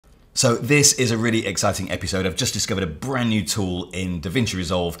So this is a really exciting episode. I've just discovered a brand new tool in DaVinci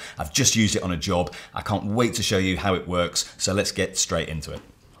Resolve. I've just used it on a job. I can't wait to show you how it works. So let's get straight into it.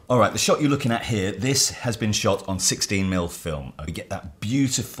 All right, the shot you're looking at here, this has been shot on 16mm film. We get that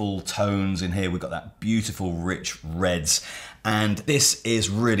beautiful tones in here. We've got that beautiful rich reds. And this is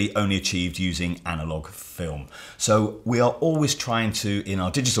really only achieved using analog film. So we are always trying to, in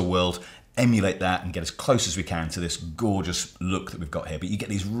our digital world, emulate that and get as close as we can to this gorgeous look that we've got here. But you get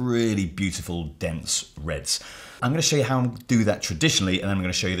these really beautiful, dense reds. I'm going to show you how to do that traditionally, and then I'm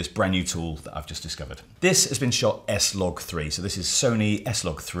going to show you this brand new tool that I've just discovered. This has been shot S-Log3, so this is Sony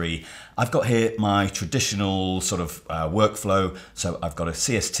S-Log3. I've got here my traditional sort of workflow. So I've got a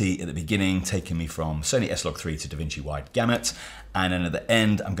CST at the beginning, taking me from Sony S-Log3 to DaVinci Wide Gamut. And then at the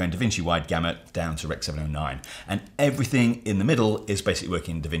end, I'm going DaVinci Wide Gamut down to Rec 709. And everything in the middle is basically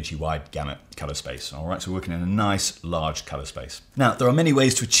working in DaVinci Wide Gamut color space. All right, so we're working in a nice large color space. Now, there are many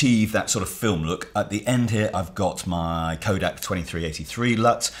ways to achieve that sort of film look. At the end here, I've got my Kodak 2383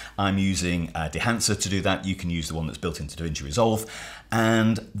 LUT. I'm using a dehancer to do that. You can use the one that's built into DaVinci Resolve.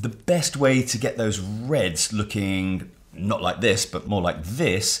 And the best way to get those reds looking not like this, but more like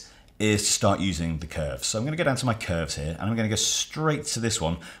this, is to start using the curves. So I'm going to go down to my curves here, and I'm going to go straight to this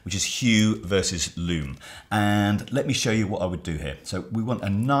one, which is Hue versus Lum. And let me show you what I would do here. So we want a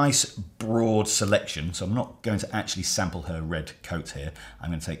nice broad selection. So I'm not going to actually sample her red coat here.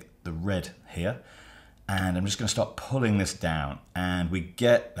 I'm going to take the red here, and I'm just going to start pulling this down, and we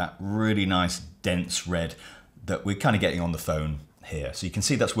get that really nice dense red that we're kind of getting on the phone here. So you can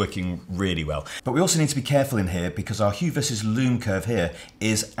see that's working really well. But we also need to be careful in here because our Hue versus Lum curve here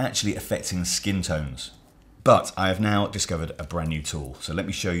is actually affecting skin tones. But I have now discovered a brand new tool. So let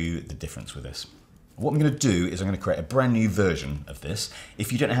me show you the difference with this. What I'm going to do is I'm going to create a brand new version of this.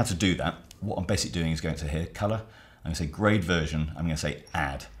 If you don't know how to do that, what I'm basically doing is going to here, color, I'm going to say grade version, I'm going to say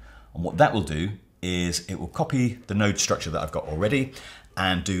add. And what that will do is it will copy the node structure that I've got already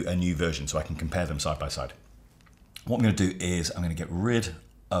and do a new version so I can compare them side by side. What I'm going to do is I'm going to get rid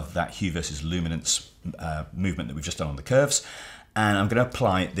of that hue versus luminance movement that we've just done on the curves, and I'm going to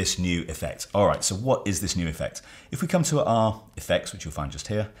apply this new effect. All right, so what is this new effect? If we come to our effects, which you'll find just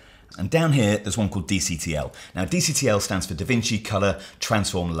here, and down here, there's one called DCTL. Now, DCTL stands for DaVinci Color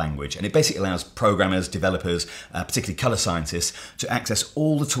Transform Language, and it basically allows programmers, developers, particularly color scientists, to access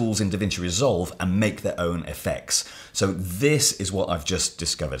all the tools in DaVinci Resolve and make their own effects. So this is what I've just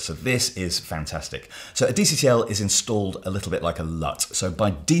discovered. So this is fantastic. So a DCTL is installed a little bit like a LUT. So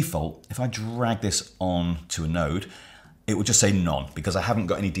by default, if I drag this on to a node, it will just say none because I haven't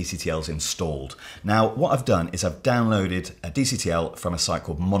got any DCTLs installed. Now, what I've done is I've downloaded a DCTL from a site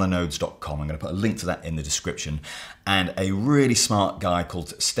called mononodes.com. I'm going to put a link to that in the description. And a really smart guy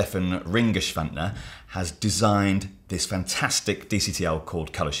called Stefan Ringerschwantner has designed this fantastic DCTL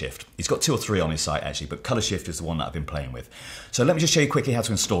called Color Shift. He's got 2 or 3 on his site actually, but Color Shift is the one that I've been playing with. So let me just show you quickly how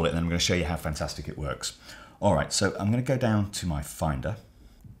to install it, and then I'm going to show you how fantastic it works. All right, so I'm going to go down to my Finder.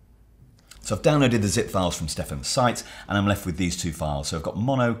 So I've downloaded the zip files from Stefan's site, and I'm left with these 2 files. So I've got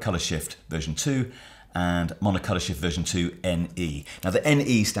Mono Color Shift version 2 and Mono Color Shift version 2 NE. Now the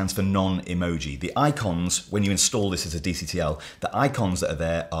NE stands for non-emoji. The icons, when you install this as a DCTL, the icons that are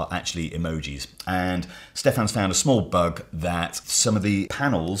there are actually emojis. And Stefan's found a small bug that some of the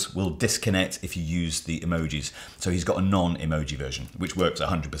panels will disconnect if you use the emojis. So he's got a non-emoji version, which works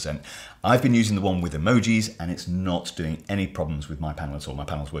 100%. I've been using the one with emojis, and it's not doing any problems with my panel at all. My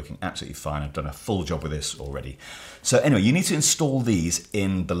panel's working absolutely fine. I've done a full job with this already. So anyway, you need to install these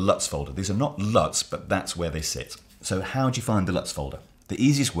in the LUTs folder. These are not LUTs, but that's where they sit. So how do you find the LUTs folder? The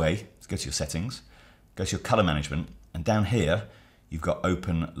easiest way is go to your settings, go to your color management, and down here, you've got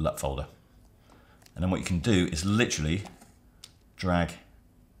open LUT folder. And then what you can do is literally drag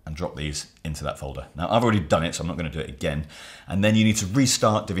and drop these into that folder. Now, I've already done it, so I'm not going to do it again. And then you need to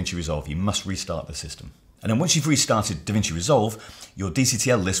restart DaVinci Resolve. You must restart the system. And then once you've restarted DaVinci Resolve, your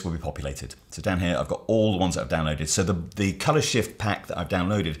DCTL list will be populated. So down here, I've got all the ones that I've downloaded. So the Color Shift pack that I've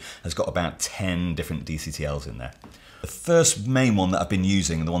downloaded has got about 10 different DCTLs in there. The first main one that I've been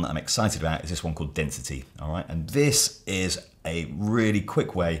using, and the one that I'm excited about, is this one called Density. All right, and this is a really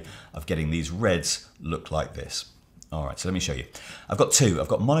quick way of getting these reds look like this. All right, so let me show you. I've got 2. I've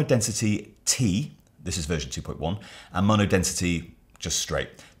got Mono Density T, this is version 2.1, and Mono Density just straight.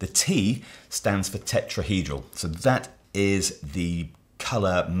 The T stands for tetrahedral. So that is the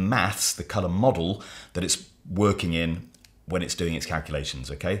color maths, the color model that it's working in when it's doing its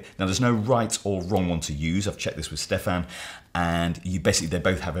calculations, okay? Now there's no right or wrong one to use. I've checked this with Stefan, and you basically, they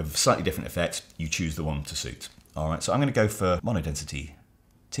both have a slightly different effect. You choose the one to suit. All right, so I'm gonna go for Mono Density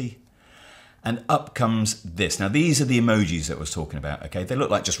T. And up comes this. Now these are the emojis that I was talking about, okay? They look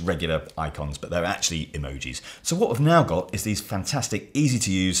like just regular icons, but they're actually emojis. So what we've now got is these fantastic, easy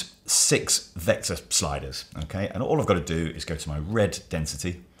to use 6 vector sliders, okay? And all I've got to do is go to my red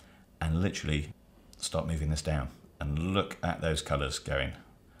density and literally start moving this down. And look at those colors going.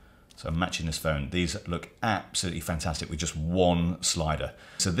 So I'm matching this phone. These look absolutely fantastic with just one slider.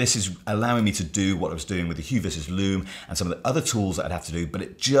 So this is allowing me to do what I was doing with the Hue V Lum and some of the other tools that I'd have to do, but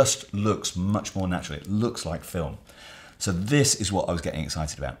it just looks much more natural. It looks like film. So this is what I was getting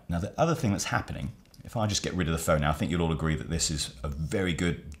excited about. Now the other thing that's happening, if I just get rid of the phone now, I think you'll all agree that this is a very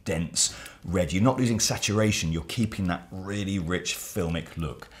good, dense red. You're not losing saturation, you're keeping that really rich filmic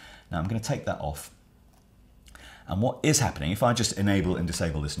look. Now I'm going to take that off. And what is happening, if I just enable and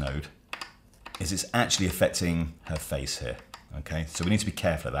disable this node, is it's actually affecting her face here, okay? So we need to be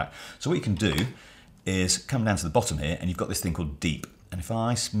careful of that. So what you can do is come down to the bottom here, and you've got this thing called deep. And if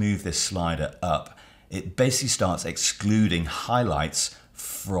I move this slider up, it basically starts excluding highlights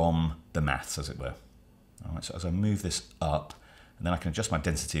from the maths, as it were. All right, so as I move this up, and then I can adjust my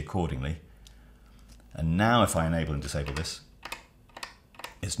density accordingly. And now if I enable and disable this,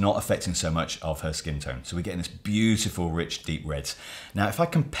 it's not affecting so much of her skin tone. So we're getting this beautiful, rich, deep reds. Now, if I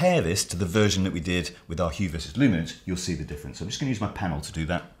compare this to the version that we did with our Hue V Lum, you'll see the difference. So I'm just gonna use my panel to do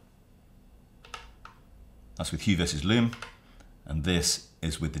that. That's with Hue V Lum, and this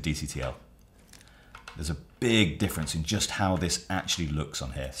is with the DCTL. There's a big difference in just how this actually looks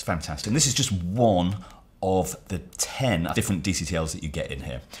on here. It's fantastic. And this is just one of the 10 different DCTLs that you get in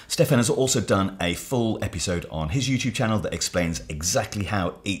here. Stefan has also done a full episode on his YouTube channel that explains exactly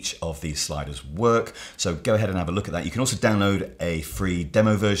how each of these sliders work. So go ahead and have a look at that. You can also download a free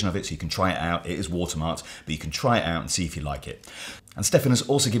demo version of it so you can try it out. It is watermarked, but you can try it out and see if you like it. And Stefan has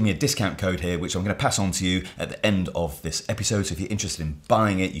also given me a discount code here, which I'm going to pass on to you at the end of this episode. So if you're interested in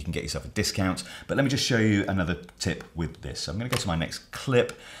buying it, you can get yourself a discount. But let me just show you another tip with this. So I'm going to go to my next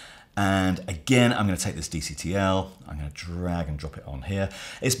clip. And again, I'm going to take this DCTL, I'm going to drag and drop it on here.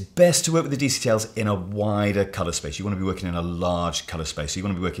 It's best to work with the DCTLs in a wider color space. You want to be working in a large color space. So you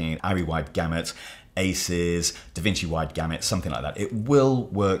want to be working in ARRI wide gamut, ACES, DaVinci wide gamut, something like that. It will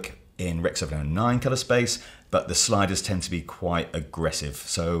work in Rec 709 color space, but the sliders tend to be quite aggressive.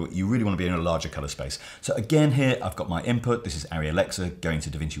 So you really want to be in a larger color space. So again here, I've got my input. This is ARRI Alexa going to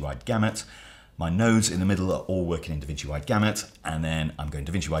DaVinci wide gamut. My nodes in the middle are all working in DaVinci wide gamut, and then I'm going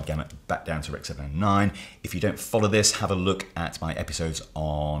DaVinci wide gamut back down to Rec 709. If you don't follow this, have a look at my episodes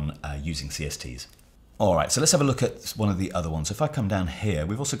on using CSTs. All right, so let's have a look at one of the other ones. So if I come down here,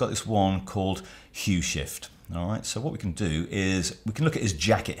 we've also got this one called Hue Shift. All right, so what we can do is we can look at his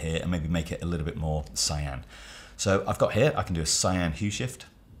jacket here and maybe make it a little bit more cyan. So I've got here, I can do a cyan Hue Shift,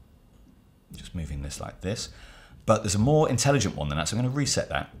 just moving this like this. But there's a more intelligent one than that, so I'm going to reset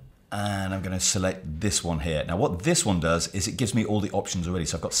that. And I'm going to select this one here. Now what this one does is it gives me all the options already.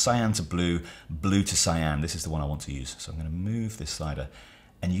 So I've got cyan to blue, blue to cyan. This is the one I want to use. So I'm going to move this slider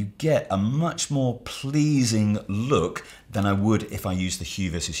and you get a much more pleasing look than I would if I used the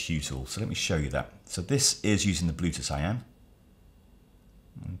Hue versus Hue tool. So let me show you that. So this is using the blue to cyan.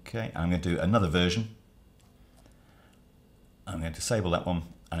 Okay, I'm going to do another version. I'm going to disable that one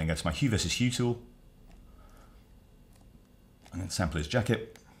and then go to my Hue versus Hue tool. I'm going to sample his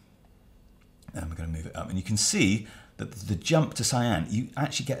jacket. And we're going to move it up. And you can see that the jump to cyan, you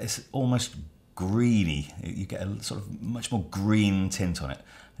actually get this almost greeny. You get a sort of much more green tint on it.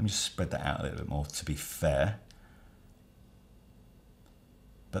 Let me just spread that out a little bit more to be fair.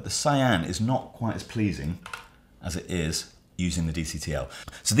 But the cyan is not quite as pleasing as it is using the DCTL.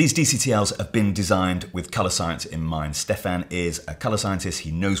 So these DCTLs have been designed with color science in mind. Stefan is a color scientist.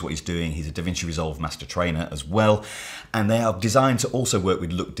 He knows what he's doing. He's a DaVinci Resolve master trainer as well. And they are designed to also work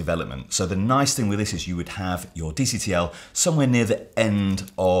with look development. So the nice thing with this is you would have your DCTL somewhere near the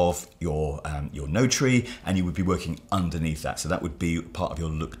end of your node tree, and you would be working underneath that. So that would be part of your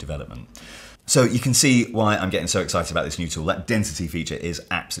look development. So you can see why I'm getting so excited about this new tool. That density feature is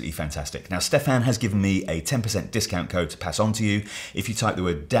absolutely fantastic. Now, Stefan has given me a 10% discount code to pass on to you. If you type the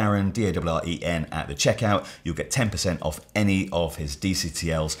word Darren, D-A-R-R-E-N at the checkout, you'll get 10% off any of his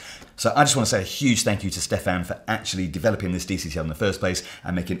DCTLs. So I just want to say a huge thank you to Stefan for actually developing this DCTL in the first place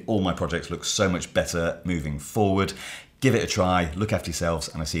and making all my projects look so much better moving forward. Give it a try, look after yourselves,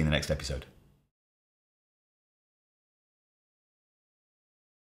 and I'll see you in the next episode.